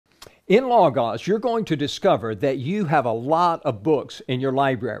In Logos, you're going to discover that you have a lot of books in your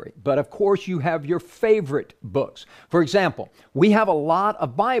library, but of course you have your favorite books. For example, we have a lot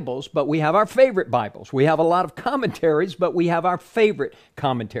of Bibles, but we have our favorite Bibles. We have a lot of commentaries, but we have our favorite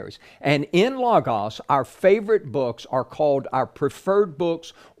commentaries. And in Logos, our favorite books are called our preferred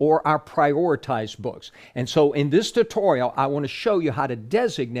books or our prioritized books. And so in this tutorial, I want to show you how to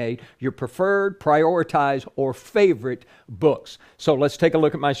designate your preferred, prioritized, or favorite books. So let's take a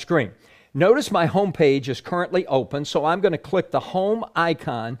look at my screen. Notice my home page is currently open, so I'm going to click the home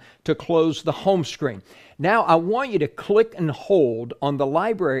icon to close the home screen. Now I want you to click and hold on the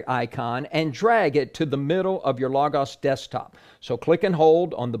library icon and drag it to the middle of your Logos desktop. So click and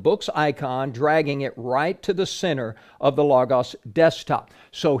hold on the books icon, dragging it right to the center of the Logos desktop.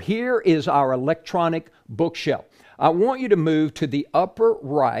 So here is our electronic bookshelf. I want you to move to the upper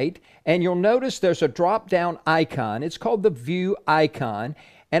right, and you'll notice there's a drop-down icon. It's called the View icon,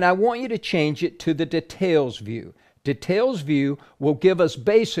 and I want you to change it to the Details view. Details view will give us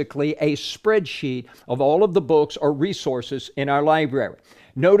basically a spreadsheet of all of the books or resources in our library.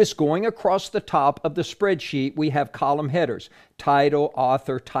 Notice going across the top of the spreadsheet, we have column headers, title,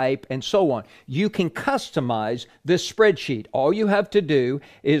 author, type, and so on. You can customize this spreadsheet. All you have to do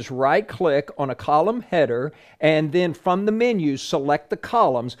is right-click on a column header, and then from the menu, select the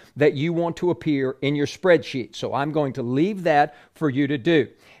columns that you want to appear in your spreadsheet. So I'm going to leave that for you to do.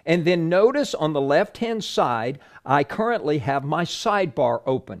 And then notice on the left-hand side, I currently have my sidebar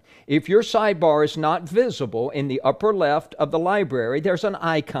open. If your sidebar is not visible in the upper left of the library, there's an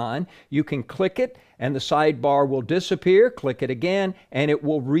icon. You can click it and the sidebar will disappear. Click it again and it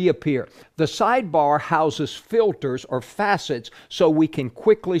will reappear. The sidebar houses filters or facets so we can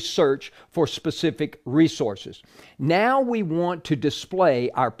quickly search for specific resources. Now we want to display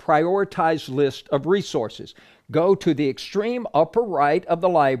our prioritized list of resources. Go to the extreme upper right of the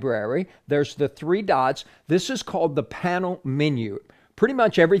library. There's the three dots. This is called the panel menu. Pretty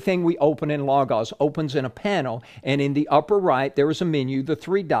much everything we open in Logos opens in a panel, and in the upper right there is a menu, the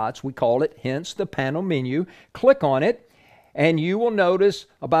three dots. We call it, hence, the panel menu. Click on it, and you will notice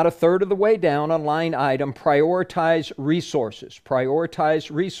about a third of the way down a line item, Prioritize Resources. Prioritize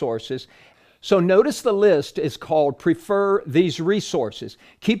Resources. So notice the list is called Prefer These Resources.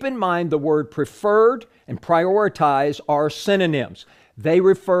 Keep in mind the word preferred and prioritize are synonyms. They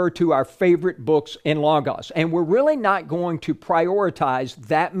refer to our favorite books in Logos. And we're really not going to prioritize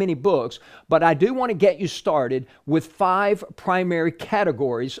that many books, but I do want to get you started with 5 primary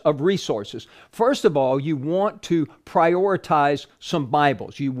categories of resources. First of all, you want to prioritize some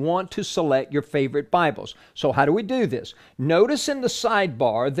Bibles. You want to select your favorite Bibles. So how do we do this? Notice in the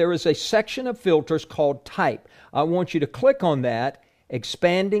sidebar, there is a section of filters called Type. I want you to click on that,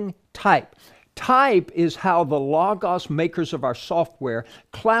 expanding Type. Type is how the Logos makers of our software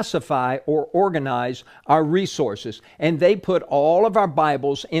classify or organize our resources, and they put all of our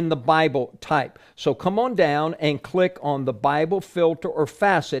Bibles in the Bible type. So come on down and click on the Bible filter or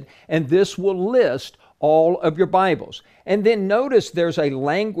facet, and this will list all of your Bibles. And then notice there's a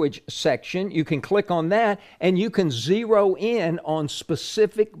language section. You can click on that and you can zero in on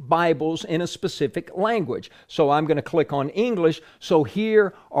specific Bibles in a specific language. So I'm going to click on English. So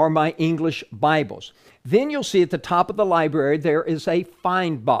here are my English Bibles. Then you'll see at the top of the library there is a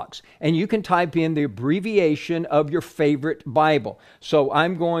find box, and you can type in the abbreviation of your favorite Bible. So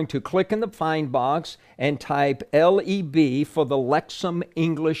I'm going to click in the find box and type LEB for the Lexham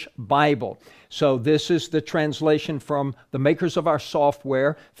English Bible. So this is the translation from the makers of our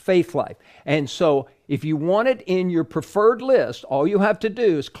software, Faithlife. And so if you want it in your preferred list, all you have to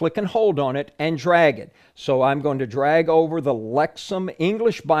do is click and hold on it and drag it. So I'm going to drag over the Lexham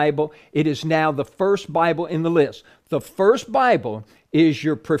English Bible. It is now the first Bible in the list. The first Bible is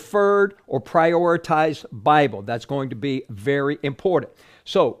your preferred or prioritized Bible. That's going to be very important.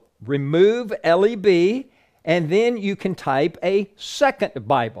 So remove LEB, and then you can type a second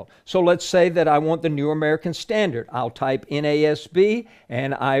Bible. So let's say that I want the New American Standard. I'll type NASB,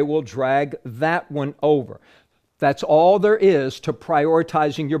 and I will drag that one over. That's all there is to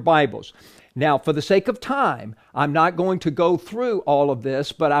prioritizing your Bibles. Now, for the sake of time, I'm not going to go through all of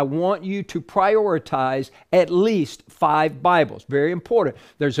this, but I want you to prioritize at least 5 Bibles. Very important.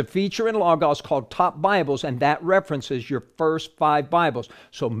 There's a feature in Logos called Top Bibles, and that references your first 5 Bibles.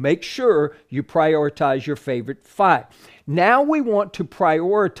 So make sure you prioritize your favorite 5. Now we want to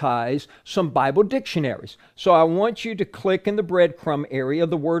prioritize some Bible dictionaries. So I want you to click in the breadcrumb area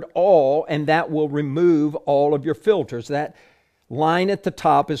the word all, and that will remove all of your filters. That line at the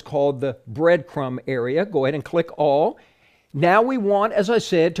top is called the breadcrumb area. Go ahead and click all. Now we want, as I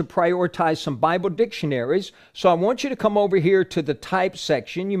said, to prioritize some Bible dictionaries. So I want you to come over here to the type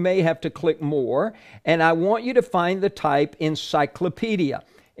section. You may have to click more. And I want you to find the type encyclopedia.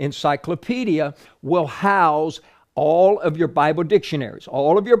 Encyclopedia will house all of your Bible dictionaries.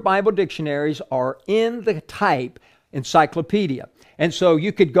 All of your Bible dictionaries are in the type encyclopedia. And so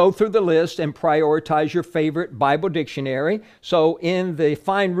you could go through the list and prioritize your favorite Bible dictionary. So in the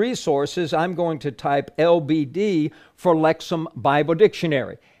Find Resources, I'm going to type LBD for Lexham Bible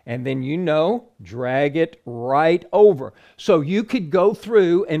Dictionary. And then drag it right over. So you could go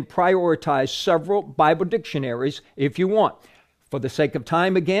through and prioritize several Bible dictionaries if you want. For the sake of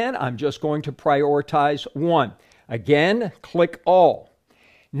time, again, I'm just going to prioritize one. Again, click All.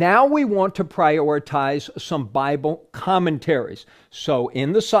 Now we want to prioritize some Bible commentaries. So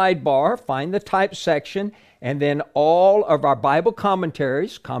in the sidebar, find the type section, and then all of our Bible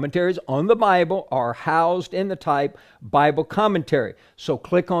commentaries on the Bible, are housed in the type Bible commentary. So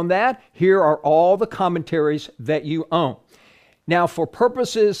click on that. Here are all the commentaries that you own. Now, for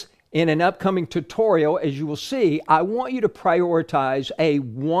purposes in an upcoming tutorial, as you will see, I want you to prioritize a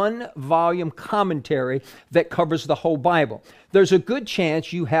one-volume commentary that covers the whole Bible. There's a good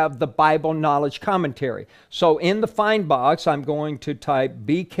chance you have the Bible Knowledge Commentary. So in the Find box, I'm going to type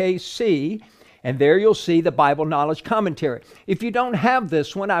BKC, and there you'll see the Bible Knowledge Commentary. If you don't have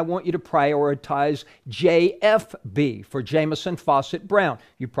this one, I want you to prioritize JFB for Jamieson Fawcett Brown.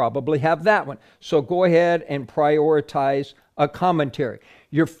 You probably have that one. So go ahead and prioritize a commentary.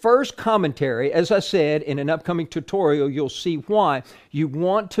 Your first commentary, as I said, in an upcoming tutorial, you'll see why you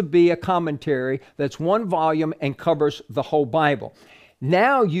want to be a commentary that's one volume and covers the whole Bible.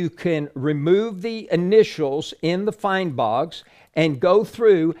 Now you can remove the initials in the Find box and go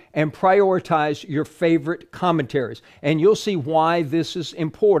through and prioritize your favorite commentaries. And you'll see why this is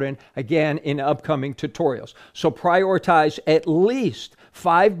important, again, in upcoming tutorials. So prioritize at least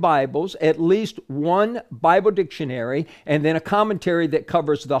 5 Bibles, at least one Bible dictionary, and then a commentary that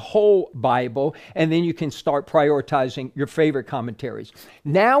covers the whole Bible, and then you can start prioritizing your favorite commentaries.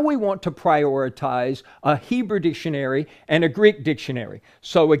 Now we want to prioritize a Hebrew dictionary and a Greek dictionary.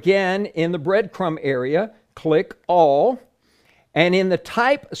 So again, in the breadcrumb area, click All, and in the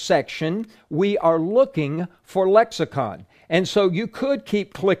type section, we are looking for lexicon. And so you could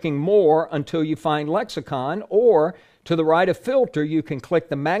keep clicking more until you find lexicon, or to the right of filter, you can click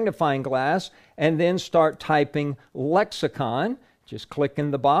the magnifying glass and then start typing lexicon. Just click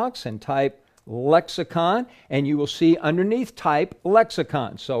in the box and type lexicon, and you will see underneath type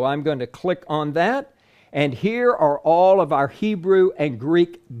lexicon. So I'm going to click on that, and here are all of our Hebrew and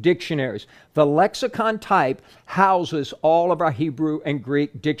Greek dictionaries. The lexicon type houses all of our Hebrew and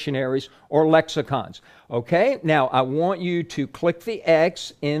Greek dictionaries or lexicons. Okay, now I want you to click the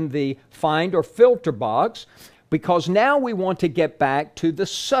X in the Find or Filter box, because now we want to get back to the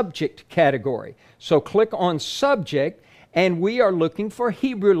subject category. So click on subject, and we are looking for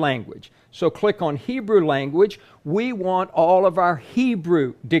Hebrew language. So click on Hebrew language. We want all of our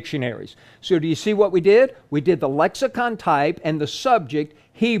Hebrew dictionaries. So do you see what we did? We did the lexicon type and the subject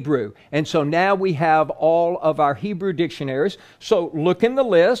Hebrew. And so now we have all of our Hebrew dictionaries. So look in the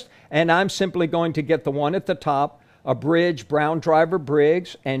list, and I'm simply going to get the one at the top, Abridged Brown Driver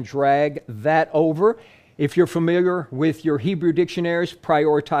Briggs, and drag that over. If you're familiar with your Hebrew dictionaries,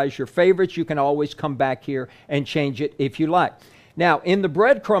 prioritize your favorites. You can always come back here and change it if you like. Now, in the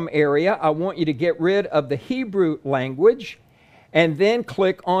breadcrumb area, I want you to get rid of the Hebrew language and then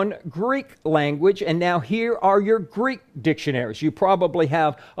click on Greek language. And now here are your Greek dictionaries. You probably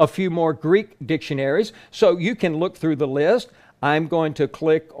have a few more Greek dictionaries, so you can look through the list. I'm going to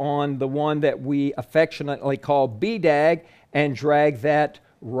click on the one that we affectionately call BDAG and drag that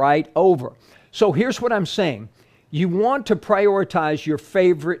right over. So here's what I'm saying. You want to prioritize your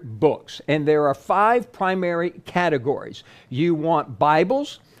favorite books, and there are 5 primary categories. You want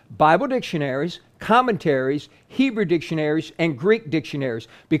Bibles, Bible dictionaries, commentaries, Hebrew dictionaries, and Greek dictionaries,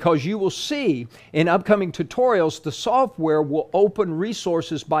 because you will see in upcoming tutorials the software will open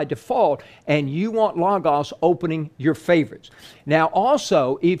resources by default, and you want Logos opening your favorites. Now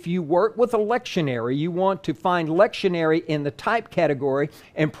also, if you work with a lectionary, you want to find lectionary in the type category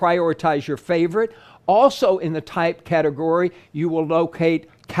and prioritize your favorite. Also in the type category, you will locate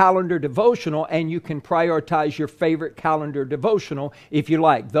calendar devotional, and you can prioritize your favorite calendar devotional if you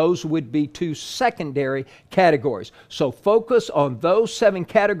like. Those would be 2 secondary categories. So focus on those 7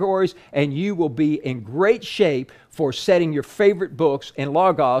 categories, and you will be in great shape for setting your favorite books in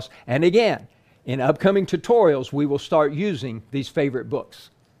Logos. And again, in upcoming tutorials, we will start using these favorite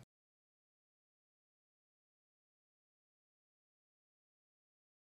books.